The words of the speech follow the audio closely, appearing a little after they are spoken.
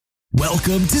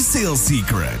Welcome to Sales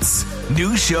Secrets.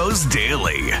 New shows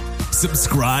daily.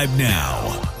 Subscribe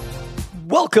now.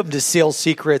 Welcome to Sales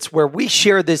Secrets, where we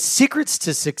share the secrets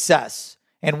to success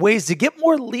and ways to get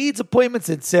more leads, appointments,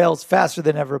 and sales faster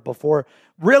than ever before.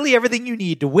 Really everything you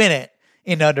need to win it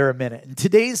in under a minute. And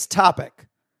today's topic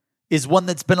is one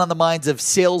that's been on the minds of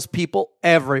salespeople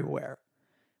everywhere.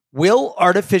 Will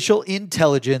artificial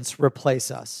intelligence replace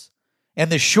us?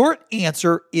 And the short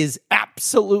answer is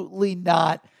absolutely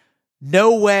not.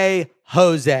 No way,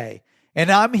 Jose.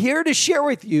 And I'm here to share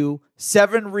with you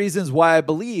 7 reasons why I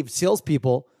believe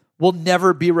salespeople will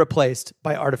never be replaced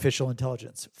by artificial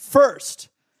intelligence. First,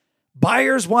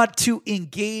 buyers want to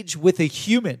engage with a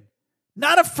human,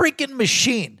 not a freaking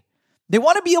machine. They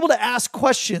want to be able to ask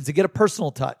questions and get a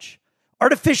personal touch.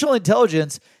 Artificial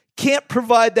intelligence can't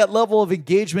provide that level of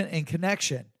engagement and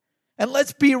connection. And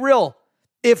let's be real,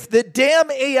 if the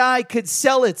damn AI could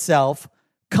sell itself,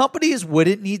 companies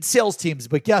wouldn't need sales teams.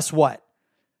 But guess what?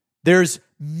 There's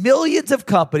millions of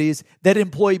companies that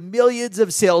employ millions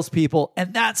of salespeople,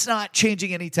 and that's not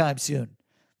changing anytime soon.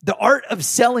 The art of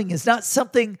selling is not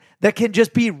something that can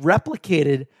just be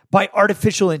replicated by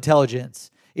artificial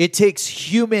intelligence. It takes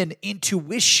human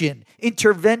intuition,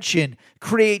 intervention,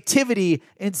 creativity,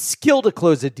 and skill to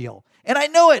close a deal. And I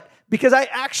know it because I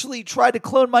actually tried to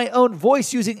clone my own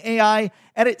voice using AI,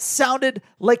 and it sounded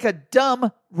like a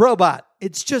dumb robot.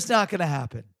 It's just not going to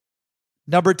happen.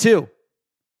 Number 2,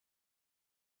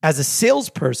 as a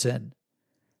salesperson,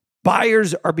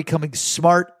 buyers are becoming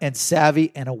smart and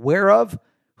savvy and aware of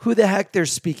who the heck they're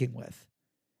speaking with.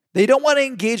 They don't want to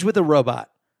engage with a robot.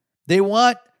 They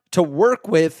want to work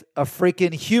with a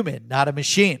freaking human, not a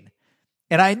machine.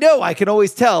 And I know I can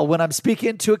always tell when I'm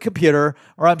speaking to a computer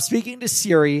or I'm speaking to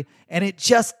Siri, and it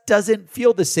just doesn't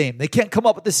feel the same. They can't come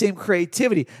up with the same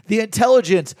creativity, the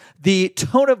intelligence, the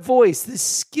tone of voice, the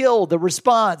skill, the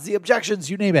response, the objections,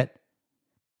 you name it.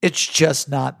 It's just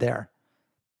not there.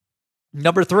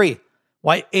 Number 3,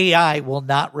 why AI will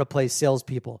not replace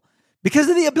salespeople. Because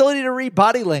of the ability to read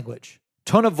body language,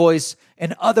 tone of voice,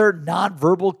 and other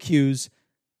nonverbal cues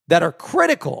that are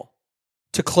critical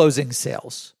to closing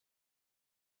sales.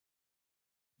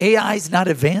 AI is not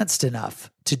advanced enough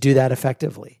to do that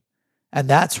effectively. And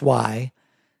that's why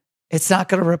it's not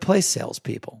going to replace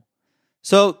salespeople.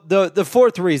 So the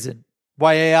fourth reason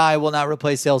why AI will not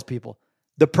replace salespeople,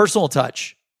 the personal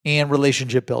touch and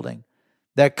relationship building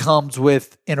that comes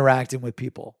with interacting with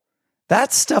people.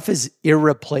 That stuff is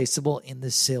irreplaceable in the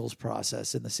sales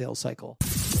process, in the sales cycle.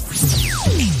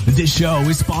 This show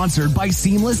is sponsored by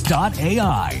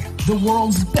Seamless.ai, the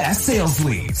world's best sales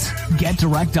leads. Get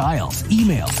direct dials,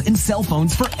 emails, and cell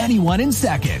phones for anyone in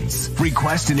seconds.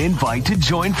 Request an invite to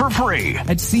join for free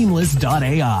at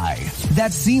Seamless.ai.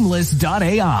 That's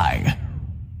Seamless.ai.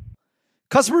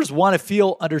 Customers want to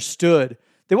feel understood.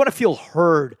 They want to feel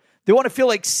heard. They want to feel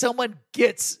like someone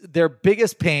gets their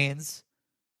biggest pains.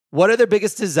 What are their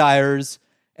biggest desires?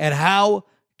 And how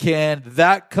can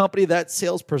that company, that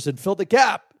salesperson, fill the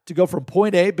gap to go from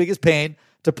point A, biggest pain,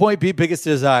 to point B, biggest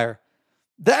desire?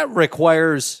 That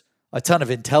requires a ton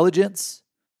of intelligence,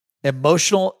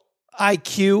 emotional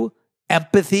IQ,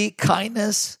 empathy,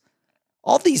 kindness,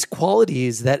 all these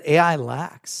qualities that AI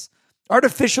lacks.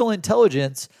 Artificial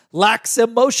intelligence lacks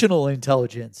emotional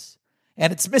intelligence,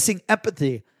 and it's missing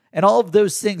empathy and all of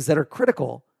those things that are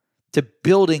critical to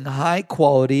building high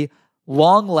quality,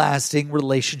 long-lasting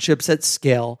relationships at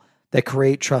scale that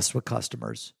create trust with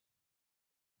customers.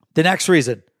 The next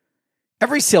reason,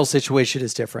 every sales situation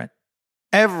is different.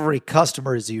 Every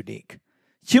customer is unique.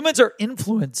 Humans are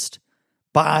influenced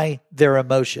by their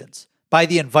emotions, by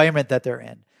the environment that they're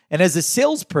in. And as a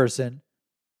salesperson,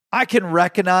 I can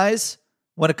recognize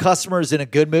when a customer is in a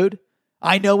good mood.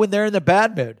 I know when they're in the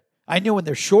bad mood. I know when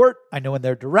they're short. I know when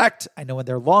they're direct. I know when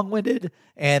they're long-winded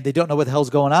and they don't know what the hell's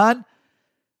going on.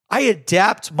 I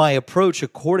adapt my approach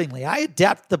accordingly. I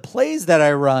adapt the plays that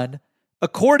I run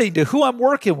according to who I'm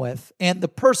working with and the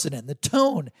person and the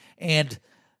tone and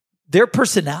their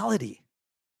personality.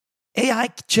 AI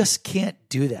just can't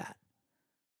do that.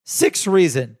 6th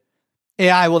reason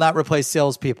AI will not replace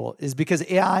salespeople is because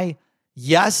AI,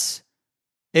 yes,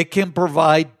 it can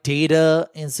provide data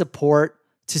and support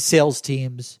to sales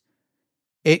teams.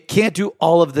 It can't do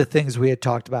all of the things we had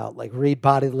talked about, like read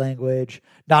body language,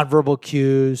 nonverbal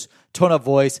cues, tone of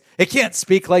voice. It can't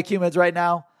speak like humans right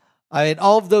now. I mean,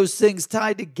 all of those things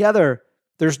tied together,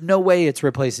 there's no way it's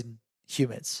replacing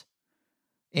humans.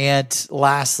 And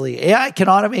lastly, AI can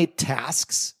automate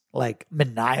tasks, like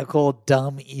maniacal,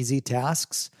 dumb, easy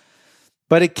tasks,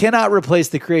 but it cannot replace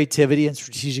the creativity and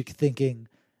strategic thinking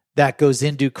that goes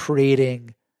into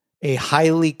creating a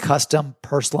highly custom,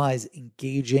 personalized,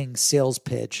 engaging sales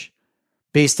pitch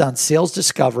based on sales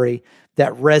discovery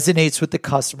that resonates with the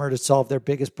customer to solve their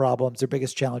biggest problems, their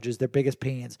biggest challenges, their biggest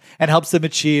pains, and helps them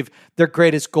achieve their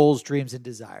greatest goals, dreams, and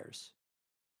desires.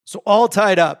 So all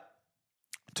tied up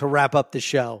to wrap up the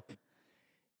show,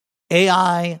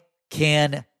 AI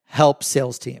can help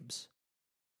sales teams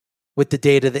with the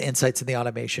data, the insights, and the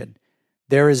automation.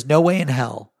 There is no way in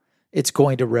hell it's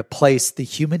going to replace the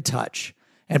human touch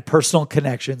and personal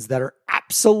connections that are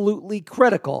absolutely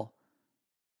critical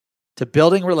to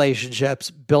building relationships,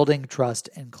 building trust,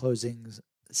 and closing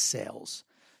sales.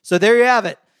 So there you have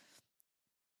it.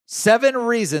 7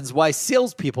 reasons why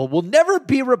salespeople will never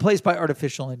be replaced by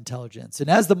artificial intelligence. And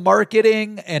as the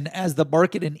marketing and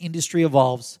industry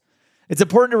evolves, it's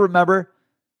important to remember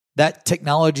that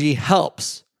technology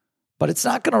helps, but it's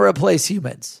not going to replace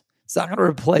humans. It's not going to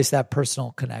replace that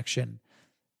personal connection.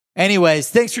 Anyways,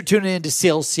 thanks for tuning in to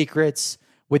Sales Secrets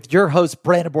with your host,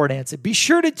 Brandon Bornanson. Be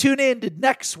sure to tune in to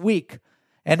next week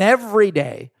and every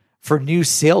day for new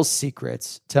sales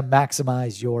secrets to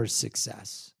maximize your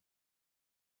success.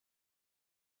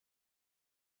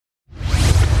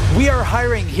 We are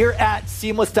hiring here at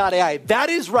Seamless.ai. That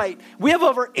is right. We have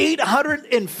over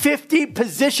 850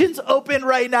 positions open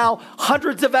right now,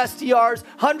 hundreds of SDRs,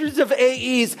 hundreds of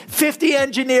AEs, 50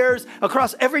 engineers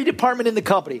across every department in the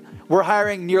company. We're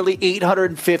hiring nearly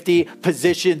 850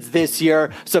 positions this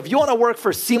year. So if you want to work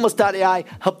for Seamless.ai,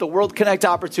 help the world connect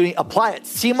opportunity, apply at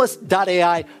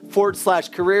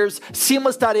Seamless.ai/careers,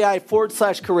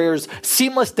 Seamless.ai/careers,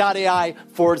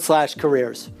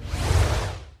 Seamless.ai/careers.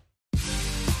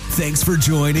 Thanks for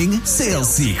joining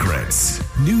Sales Secrets.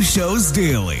 New shows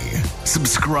daily.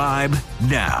 Subscribe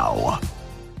now.